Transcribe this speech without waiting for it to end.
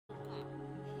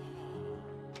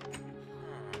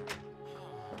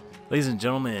Ladies and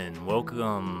gentlemen,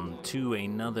 welcome to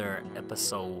another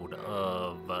episode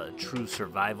of True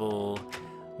Survival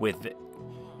with...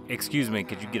 Excuse me,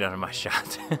 could you get out of my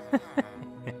shot?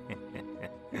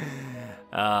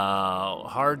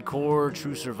 Hardcore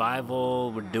True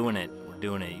Survival, we're doing it.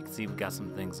 You can see we've got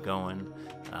some things going.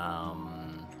 Got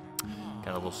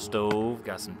a little stove,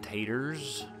 got some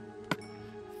taters.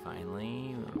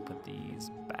 Finally, we're gonna put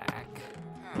these back.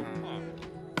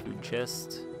 Food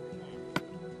chest.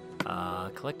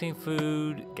 Collecting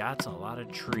food, got a lot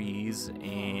of trees,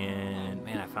 and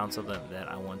man, I found something that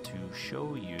I want to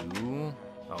show you.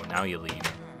 Oh, now you leave.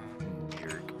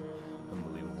 Jerk.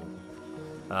 Unbelievable.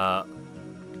 A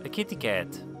kitty cat.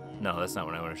 No, that's not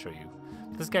what I want to show you.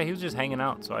 This guy, he was just hanging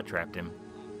out, so I trapped him.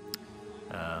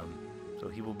 So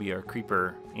he will be our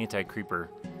creeper, anti-creeper.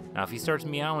 Now, if he starts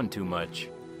meowing too much,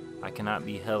 I cannot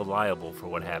be held liable for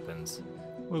what happens.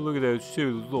 Well, look at that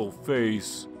silly little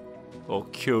face. Oh,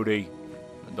 cutie.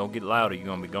 Don't get louder, you're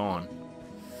gonna be gone.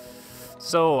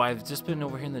 So, I've just been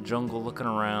over here in the jungle looking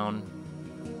around.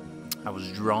 I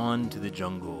was drawn to the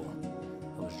jungle.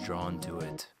 I was drawn to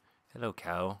it. Hello,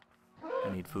 cow.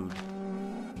 I need food.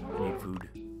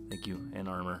 Thank you, and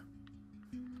armor.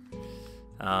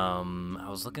 I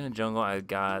was looking at jungle. I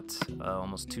got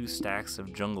almost 2 stacks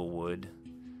of jungle wood.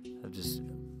 I've just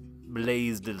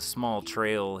blazed a small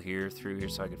trail here through here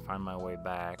so I could find my way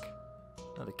back.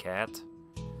 Another cat.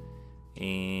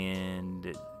 And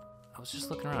I was just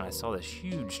looking around. I saw this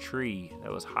huge tree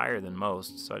that was higher than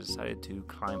most, so I decided to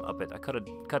climb up it. I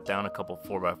cut down a couple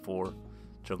 4x4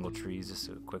 jungle trees, just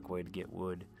a quick way to get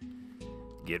wood.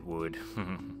 Get wood.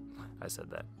 I said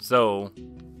that. So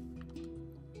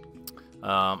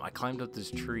I climbed up this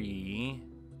tree,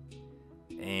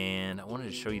 and I wanted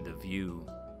to show you the view.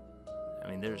 I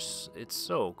mean, it's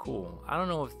so cool. I don't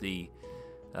know if the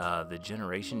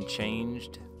generation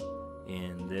changed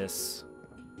in this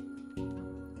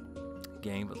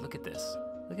game, but look at this.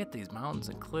 Look at these mountains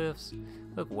and cliffs.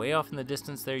 Look way off in the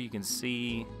distance there. You can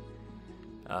see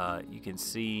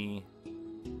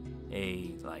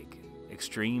a like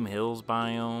extreme hills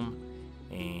biome,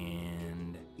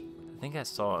 and I think I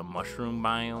saw a mushroom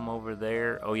biome over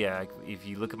there. Oh yeah, if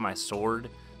you look at my sword,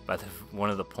 by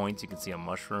one of the points, you can see a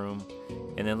mushroom.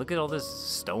 And then look at all this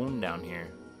stone down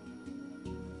here.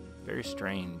 Very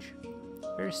strange.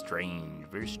 Very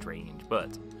strange,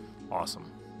 but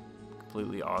awesome.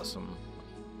 Completely awesome.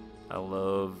 I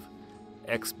love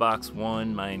Xbox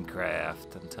One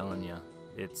Minecraft. I'm telling you,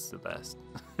 it's the best.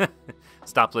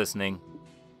 Stop listening.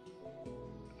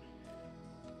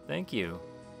 Thank you.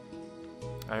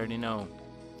 I already know,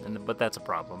 but that's a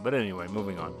problem. But anyway,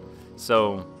 moving on.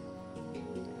 So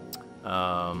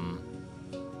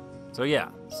yeah.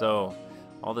 So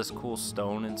all this cool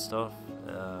stone and stuff.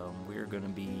 We're gonna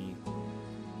be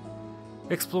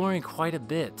exploring quite a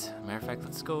bit. Matter of fact,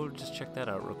 let's go just check that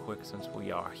out real quick since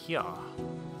we are here.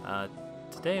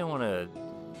 Today I want to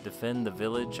defend the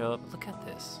village up. Look at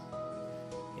this.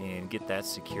 And get that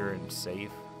secure and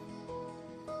safe.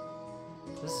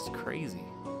 This is crazy.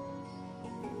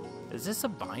 Is this a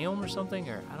biome or something?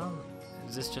 Or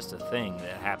is this just a thing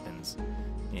that happens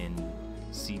in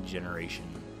seed generation?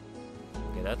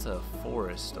 Okay, that's a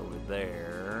forest over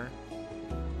there.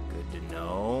 Good to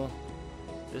know.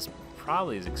 This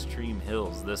probably is extreme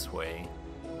hills this way,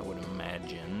 I would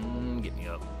imagine. Get me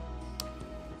up.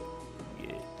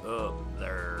 Get up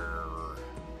there.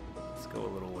 Let's go a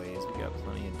little ways. We got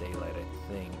plenty of daylight, I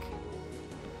think.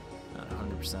 Not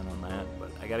 100% on that,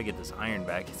 but I gotta get this iron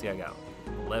back. You see, I got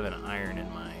 11 iron in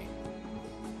my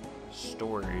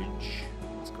storage.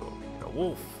 Let's go. A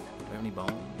wolf. Do I have any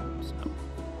bones? No.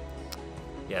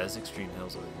 Yeah, there's extreme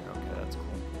hills over here. Okay, that's cool.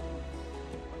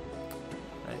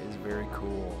 That is very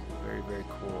cool. Very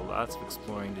cool. Lots of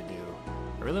exploring to do.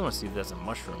 I really want to see if there's a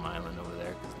mushroom island over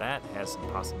there, because that has some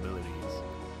possibilities.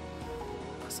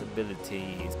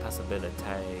 Possibilities.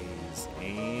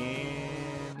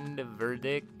 And a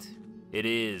verdict. It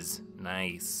is.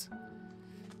 Nice.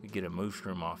 We get a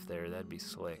mushroom off there. That'd be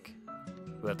slick.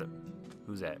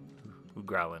 Who's that? Who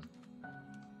growling?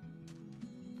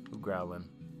 Who growling?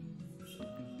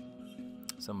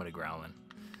 Somebody growling.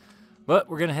 But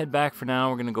we're going to head back for now.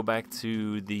 We're going to go back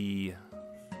to the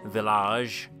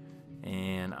village.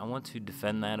 And I want to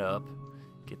defend that up.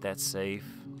 Get that safe.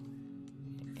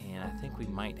 And I think we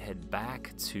might head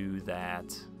back to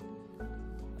that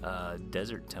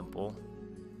desert temple.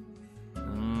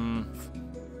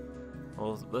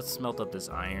 Well, let's smelt up this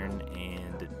iron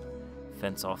and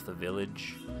fence off the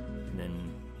village. And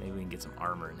then maybe we can get some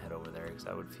armor and head over there, because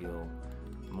that would feel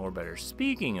more better.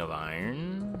 Speaking of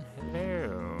iron,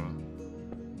 hello.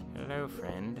 Hello,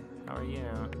 friend. How are you?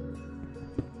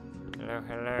 Hello,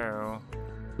 hello.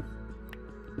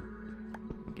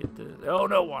 Get the... Oh,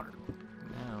 no water.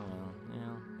 Oh,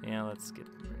 well, yeah, let's get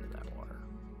rid of that water.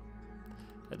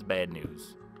 That's bad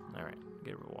news. Alright,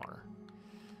 get rid of water.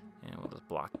 And we'll just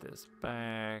block this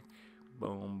back.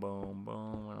 Boom, boom,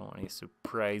 boom. I don't want any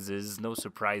surprises. No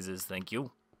surprises, thank you.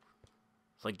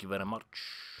 Thank you very much.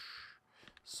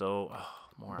 So, oh,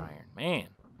 more iron. Man,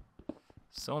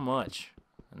 so much.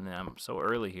 And then I'm so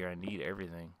early here, I need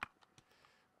everything.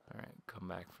 Alright, come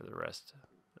back for the rest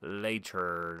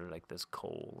later, like this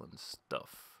coal and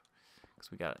stuff.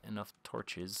 Because we got enough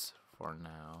torches for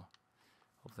now.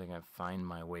 Hopefully I can find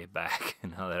my way back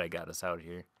now that I got us out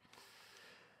here.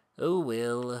 Oh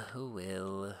well, oh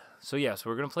well. So yeah, so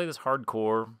we're going to play this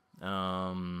hardcore.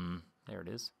 There it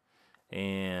is.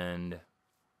 And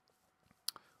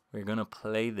we're going to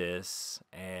play this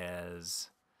as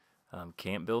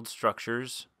can't build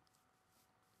structures.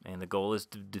 And the goal is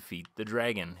to defeat the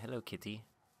dragon. Hello, kitty.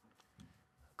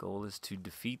 Goal is to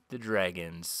defeat the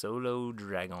dragon. Solo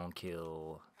dragon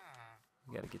kill.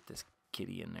 We got to get this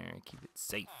kitty in there and keep it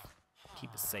safe.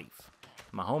 Keep it safe.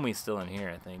 My homie's still in here,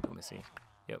 I think. Let me see.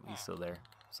 Yep, he's still there.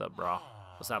 What's up, brah?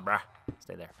 What's up, brah?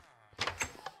 Stay there.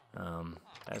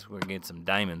 That's where we're getting some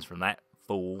diamonds from that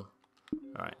fool.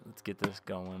 Alright, let's get this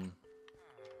going.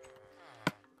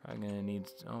 Probably gonna need...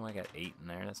 Oh, I got 8 in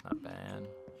there. That's not bad.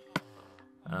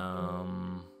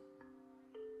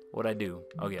 What'd I do?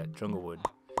 Oh, yeah, jungle wood.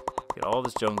 Get all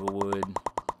this jungle wood.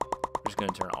 We're just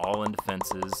gonna turn all into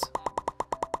fences.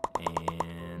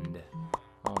 And...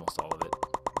 almost all of it.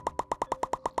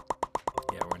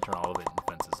 Yeah, we're gonna turn all of it into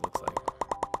fences, it looks like.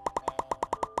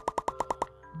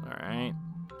 Alright.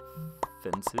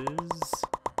 Fences.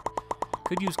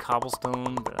 Could use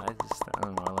cobblestone, but I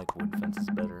don't know, I like wood fences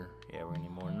better. Yeah, we're gonna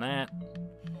need more than that.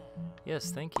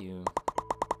 Yes, thank you.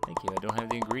 Thank you, I don't have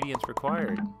the ingredients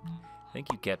required.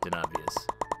 Thank you, Captain Obvious.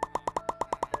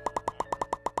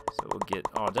 So we'll get,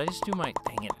 oh, did I just do my,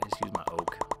 dang it, I just used my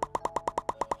oak.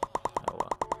 Oh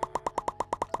well.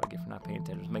 So I get for not paying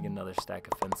attention. Just make another stack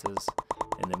of fences,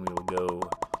 and then we will go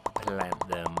plant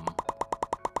them.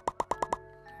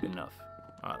 Good enough.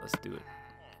 Alright, let's do it.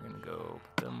 We're gonna go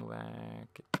put them back,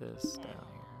 get this down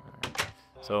here. Alright.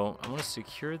 So I'm gonna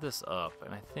secure this up,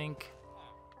 and I think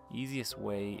easiest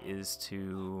way is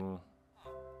to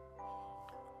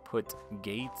put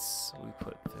gates. We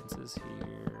put fences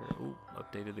here. Ooh,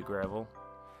 updated the gravel.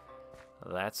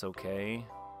 That's okay.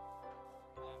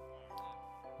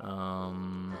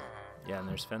 Yeah, and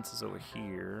there's fences over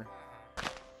here.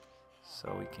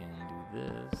 So we can do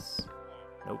this.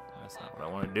 Nope, that's not what I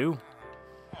want to do.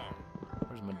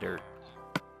 Where's my dirt?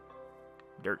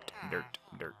 Dirt, dirt,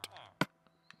 dirt.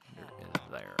 Dirt is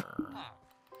there.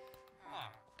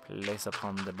 Place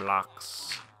upon the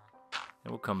blocks.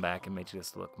 And we'll come back and make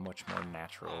this look much more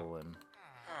natural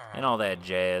and all that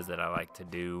jazz that I like to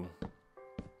do.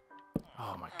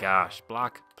 Oh my gosh,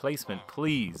 block placement,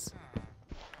 please.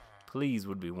 Please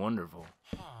would be wonderful.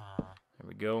 There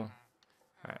we go.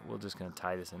 Alright, we're just going to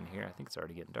tie this in here. I think it's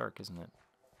already getting dark, isn't it?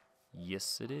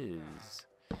 Yes, it is.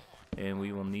 And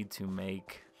we will need to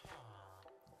make...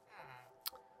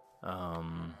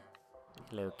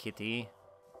 hello, kitty.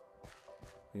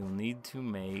 We will need to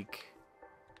make...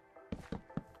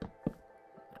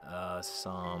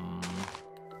 some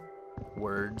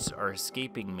words are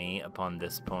escaping me upon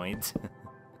this point.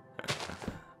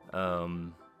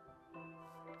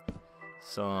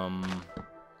 Some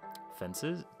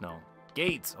fences? No.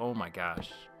 Gates! Oh my gosh.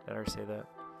 Did I already say that?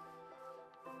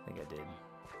 I think I did.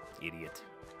 Idiot.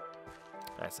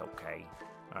 That's okay.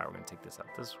 Alright, we're gonna take this out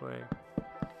this way.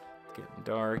 It's getting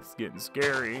dark. It's getting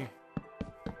scary.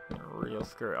 Real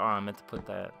scary. Oh, I meant to put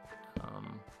that.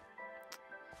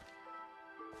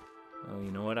 Oh,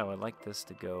 you know what? I would like this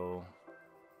to go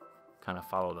kind of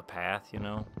follow the path, you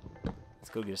know? Let's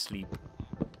go get a sleep.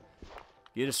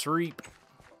 Get a sleep.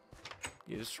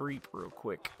 Get a sleep real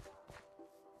quick.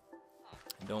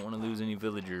 I don't want to lose any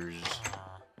villagers.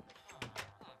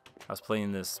 I was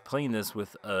playing this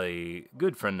with a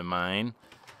good friend of mine,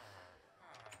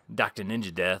 Dr.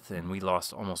 Ninja Death, and we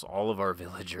lost almost all of our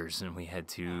villagers, and we had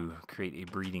to create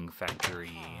a breeding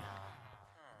factory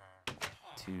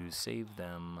to save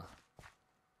them.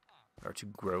 Or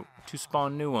to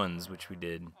spawn new ones, which we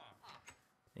did.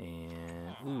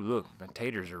 And, ooh, look, my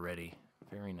taters are ready.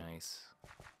 Very nice.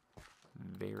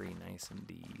 Very nice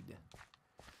indeed.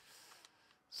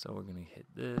 So we're going to hit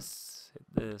this,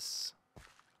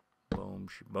 boom,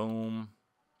 shaboom.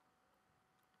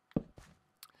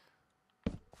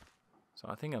 So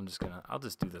I think I'll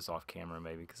just do this off camera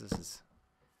maybe, because this is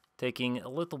taking a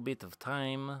little bit of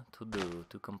time to do,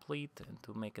 to complete, and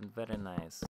to make it very nice.